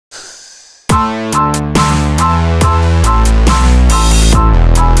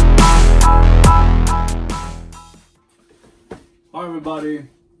everybody,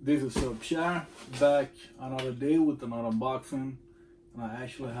 this is Pierre back another day with another unboxing, and I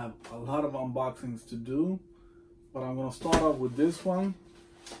actually have a lot of unboxings to do, but I'm gonna start off with this one.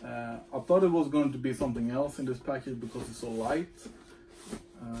 I thought it was going to be something else in this package because it's so light,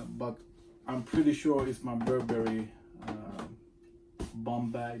 but I'm pretty sure it's my Burberry bum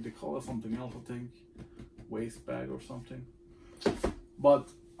bag. They call it something else, I think, waist bag or something. But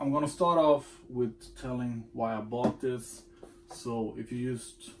I'm gonna start off with telling why I bought this. So if you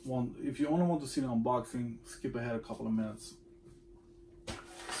only want to see the unboxing, skip ahead a couple of minutes.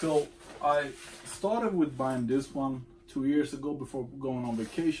 So I started with buying this one 2 years ago before going on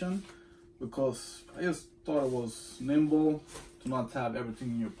vacation, because I just thought it was nimble to not have everything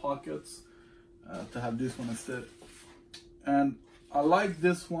in your pockets, to have this one instead. And I like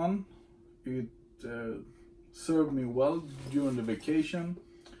this one. It served me well during the vacation.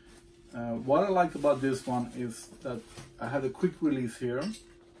 What I like about this one is that I have a quick release here.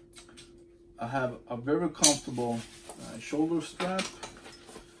 I have a very comfortable shoulder strap.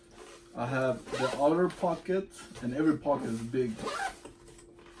 I have the outer pocket, and every pocket is big.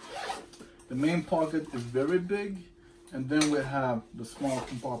 The main pocket is very big, and then we have the small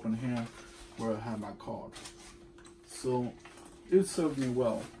compartment here where I have my card. So it served me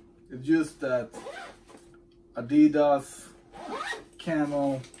well. It's just that Adidas,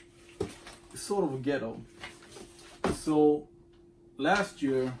 Camel, it's sort of a ghetto. So last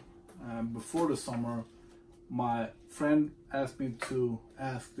year, before the summer, my friend asked me to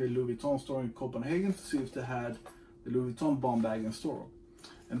ask the Louis Vuitton store in Copenhagen to see if they had the Louis Vuitton bum bag in store.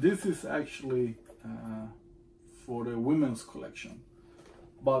 And this is actually for the women's collection.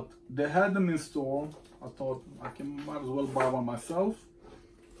 But they had them in store. I thought might as well buy one myself.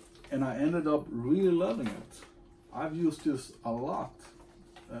 And I ended up really loving it. I've used this a lot.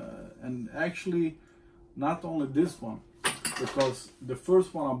 And actually, not only this one, because the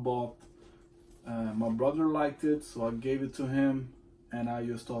first one I bought, my brother liked it, so I gave it to him, and I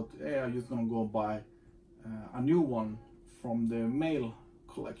just thought, hey, I'm just gonna go buy a new one from the male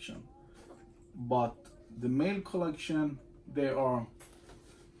collection. But the male collection, they are,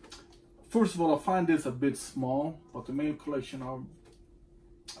 first of all, I find this a bit small, but the male collection are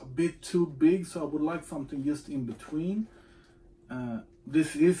a bit too big, so I would like something just in between.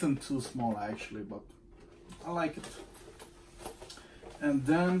 This isn't too small actually, but I like it. And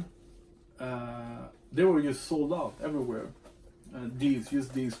then they were just sold out everywhere.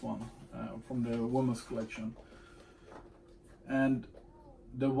 Just these one from the women's collection. And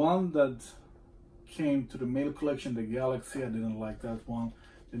the one that came to the male collection, the Galaxy, I didn't like that one.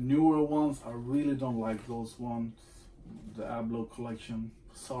 The newer ones, I really don't like those ones. The Ablo collection,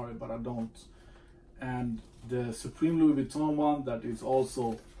 sorry, but I don't. And the Supreme Louis Vuitton one, that is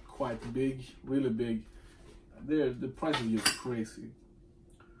also quite big, really big. The price is just crazy.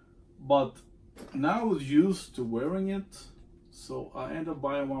 But now I was used to wearing it, so I ended up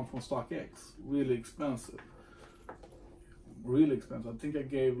buying one from StockX. Really expensive. Really expensive. I think I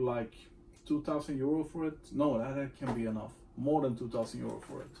gave like 2,000 euro for it. No, that can be enough. More than 2,000 euro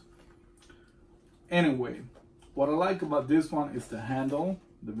for it. Anyway, what I like about this one is the handle,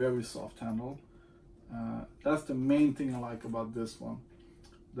 the very soft handle. That's the main thing I like about this one,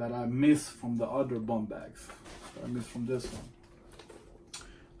 that I miss from the other bum bags, that I miss from this one.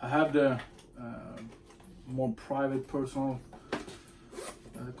 I have the more private, personal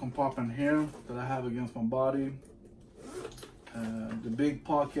compartment here that I have against my body. The big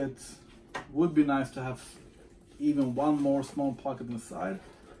pocket would be nice to have even one more small pocket inside.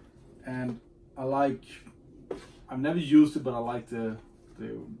 And I've never used it, but I like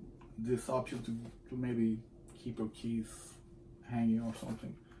this option to maybe keep your keys hanging or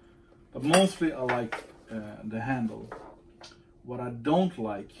something. But mostly I like the handle. What I don't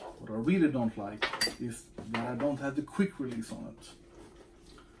like, what I really don't like, is that I don't have the quick release on it.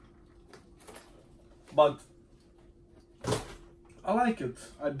 But I like it,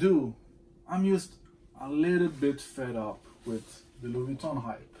 I do. I'm just a little bit fed up with the Louis Vuitton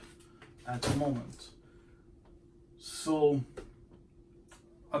hype at the moment. So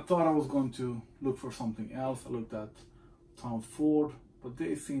I thought I was going to look for something else. I looked at Tom Ford, but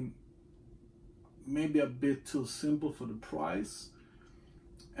they seem maybe a bit too simple for the price.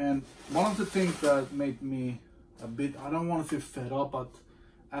 And one of the things that made me a bit, I don't want to say fed up, but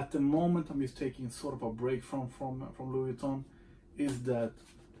at the moment I'm just taking sort of a break from Louis Vuitton, is that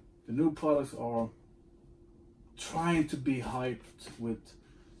the new products are trying to be hyped with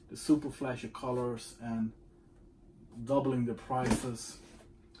the super flashy colors and doubling the prices.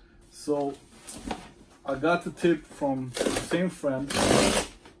 So I got the tip from the same friend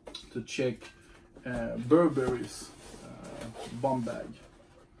to check Burberry's bum bag.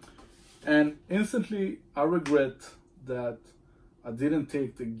 And instantly I regret that I didn't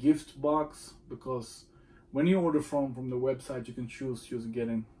take the gift box, because when you order from the website, you can choose just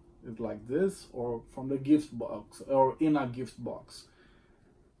getting it like this, or from the gift box, or in a gift box.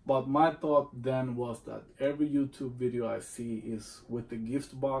 But my thought then was that every YouTube video I see is with the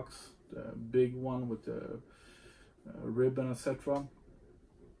gift box, the big one with the ribbon, etc.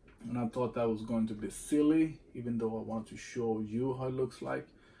 And I thought that was going to be silly, even though I want to show you how it looks like.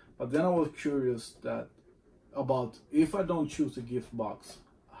 But then I was curious about if I don't choose the gift box,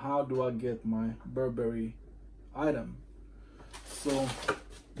 how do I get my Burberry item? So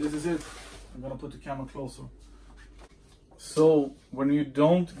this is it. I'm gonna put the camera closer. So when you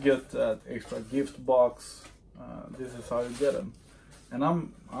don't get that extra gift box, this is how you get them. And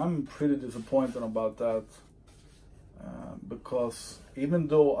I'm pretty disappointed about that, because even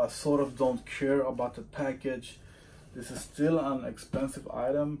though I sort of don't care about the package, this is still an expensive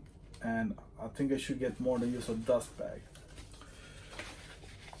item, and I think I should get more than just a dust bag.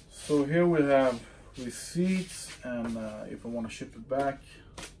 So here we have receipts, and if I want to ship it back,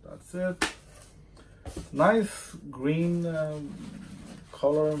 that's it. Nice green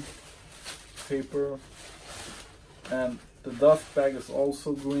color paper, and the dust bag is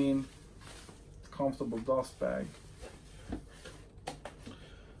also green, comfortable dust bag.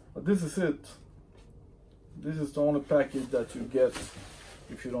 But this is it. This is the only package that you get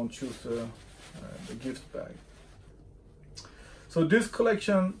if you don't choose the gift bag. So this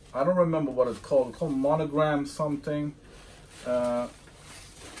collection, I don't remember what it's called. It's called Monogram something. It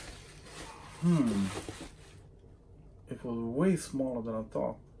was way smaller than I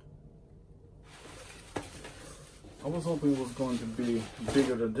thought. I was hoping it was going to be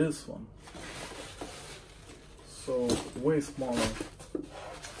bigger than this one. So way smaller.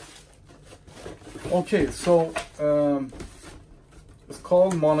 Okay, so it's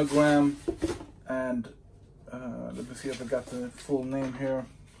called Monogram, and let me see if I got the full name here.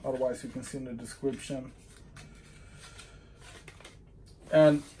 Otherwise, you can see in the description.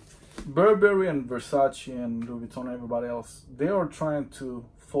 And Burberry and Versace and Louis Vuitton and everybody else, they are trying to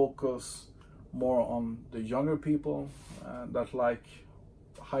focus more on the younger people that like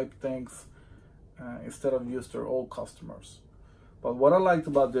hype things instead of just their old customers. But what I liked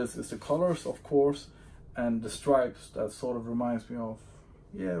about this is the colors, of course, and the stripes. That sort of reminds me of,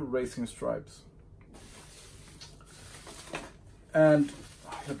 yeah, racing stripes. And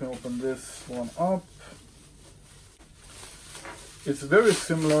let me open this one up. It's very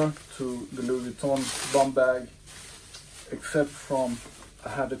similar to the Louis Vuitton bum bag, except from I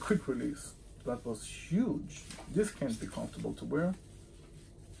had a quick release. That was huge. This can't be comfortable to wear.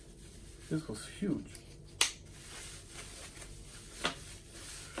 This was huge.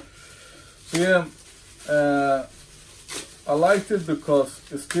 So yeah, I liked it because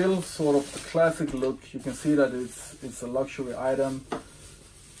it's still sort of a classic look. You can see that it's a luxury item,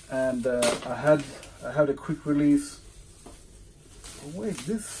 and I had a quick release. Oh, wait,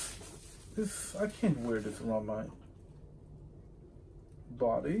 this I can't wear this around my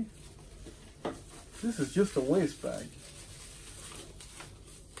body. This is just a waist bag.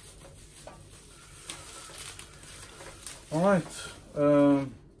 All right.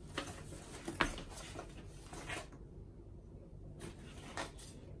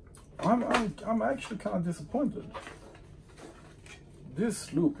 I'm actually kind of disappointed.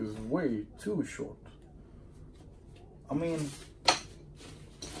 This loop is way too short. I mean,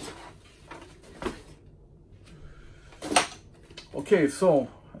 okay, so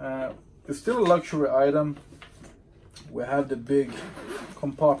it's still a luxury item. We have the big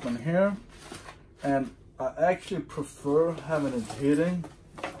compartment here, and I actually prefer having it hidden.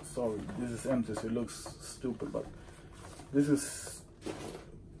 Sorry, this is empty, so it looks stupid, but this is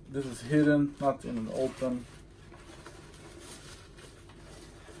hidden, not in an open.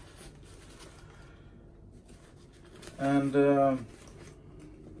 And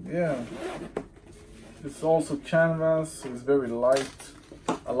yeah, it's also canvas. It's very light.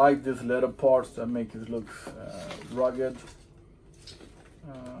 I like these leather parts that make it look rugged.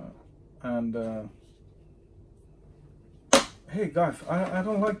 Hey guys, I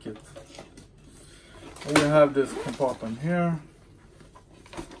don't like it. We have this compartment here.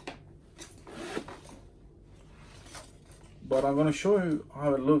 But I'm gonna show you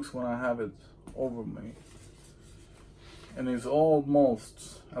how it looks when I have it over me. And it's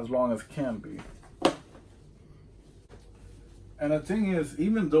almost as long as it can be. And the thing is,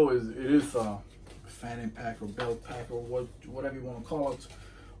 even though it is a fanny pack or belt pack or whatever you want to call it,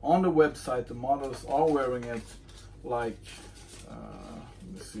 on the website the models are wearing it like,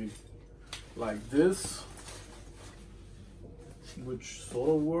 let me see, like this. which sort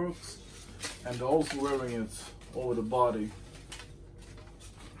of works, and they're also wearing it over the body.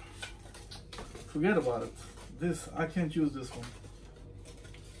 Forget about it. This, I can't use this one.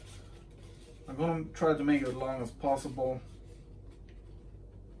 I'm gonna try to make it as long as possible.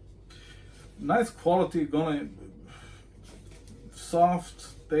 Nice quality, gonna soft,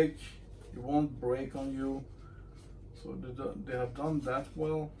 thick, it won't break on you. So they have done that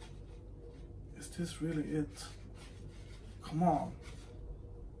well. Is this really it? Come on.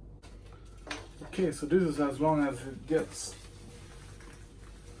 Okay, so this is as long as it gets.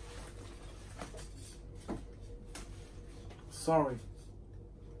 Sorry.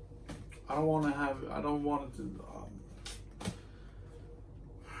 I don't want it to,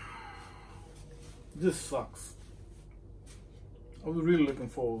 this sucks. I was really looking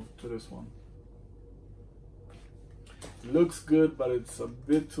forward to this one. It looks good, but it's a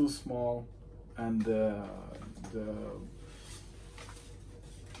bit too small, and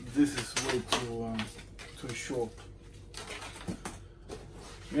this is way too short.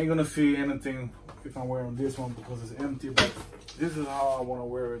 You ain't gonna see anything if I'm wearing this one because it's empty, but this is how I want to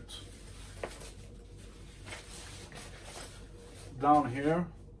wear it. Down here,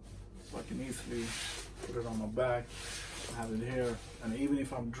 so I can easily put it on my back, have it here, and even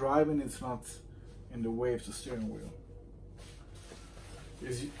if I'm driving, it's not in the way of the steering wheel.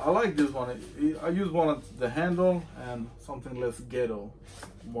 I like this one. I use one at the handle and something less ghetto,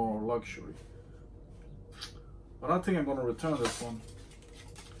 more luxury. But I think I'm gonna return this one.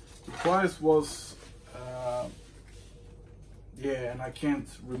 The price was, yeah, and I can't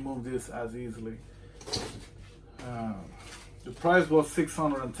remove this as easily. The price was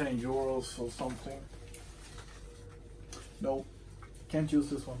 610 euros or something. Nope, can't use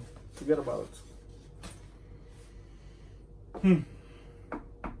this one. Forget about it.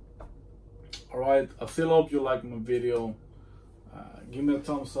 Alright, I still hope you like my video. Give me a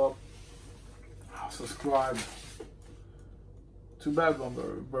thumbs up. Subscribe. Too bad,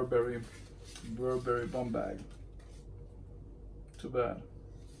 Burberry bum bag. Too bad.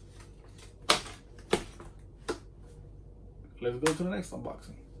 Let's go to the next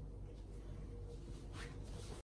unboxing.